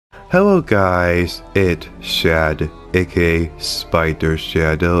Hello guys, it's Shad, aka Spider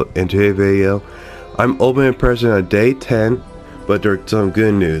Shadow. In today's video, I'm opening a present on day 10, but there's some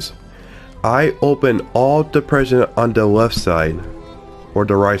good news. I opened all the presents on the left side, or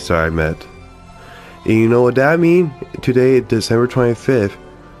the right side I meant. And you know what that means? Today is December 25th,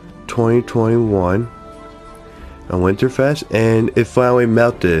 2021, on Winterfest, and it finally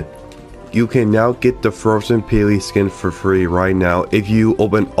melted. You can now get the frozen Peely skin for free right now if you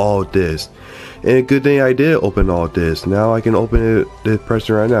open all this. And a good thing I did open all this. Now I can open this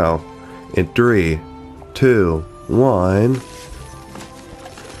present right now. In 3, 2, 1.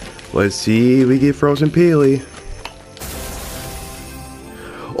 Let's see if we get frozen Peely.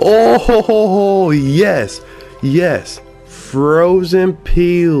 Oh yes, yes, frozen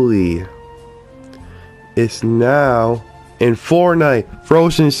Peely. It's now in Fortnite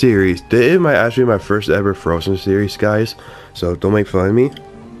Frozen series. This is actually my first ever Frozen series, guys, so don't make fun of me.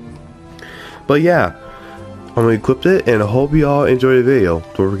 But yeah, I'm gonna equip it, and I hope you all enjoy the video.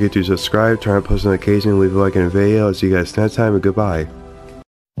 Don't forget to subscribe, turn on post notifications, leave a like in the video. I'll see you guys next time, and goodbye.